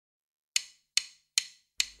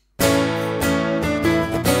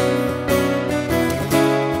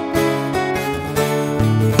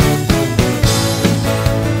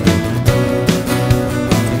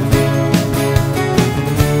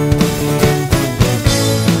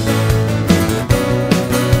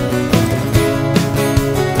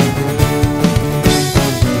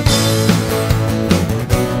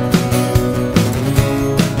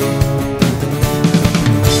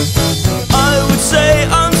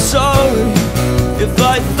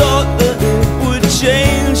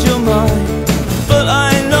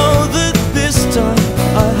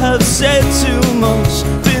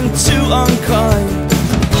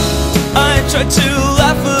try to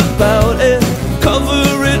laugh about it,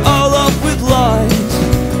 cover it all up with lies.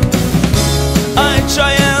 I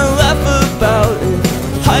try and laugh about it,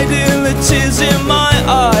 hiding the tears in my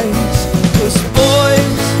eyes. 'Cause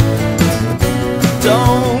boys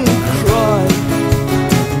don't cry.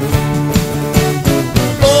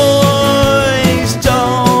 Boys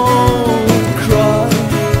don't cry.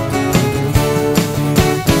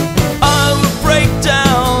 I would break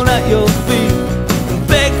down at your feet and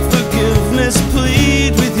beg forgiveness,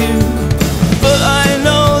 plead with you. But I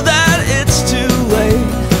know that it's too late,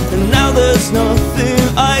 and now there's nothing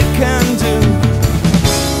I can do.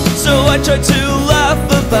 So I try to laugh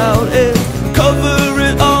about it, cover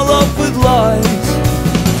it all up with lies.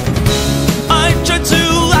 I try to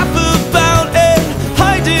laugh about it,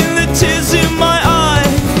 hiding the tears in my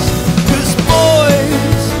eyes. 'Cause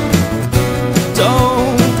boys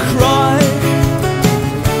don't cry.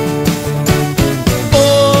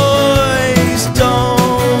 Boys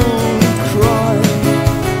don't cry.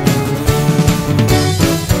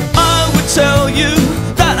 I would tell you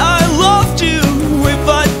that I loved you if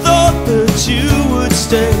I thought that you would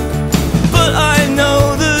stay. But I know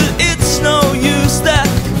that it's no use, that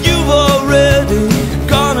you've already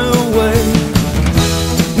gone away.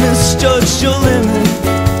 Misjudged your limit,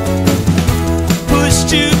 pushed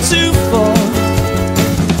you too far,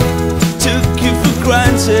 took you for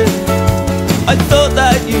granted. I thought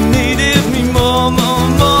that you needed me more, more,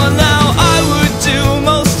 more. Now I would do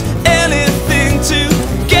most anything to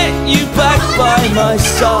get you back by my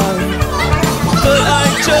side. But I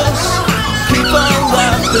just keep on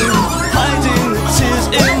laughing, hiding the tears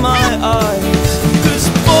in my eyes. 'Cause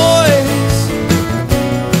boys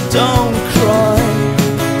don't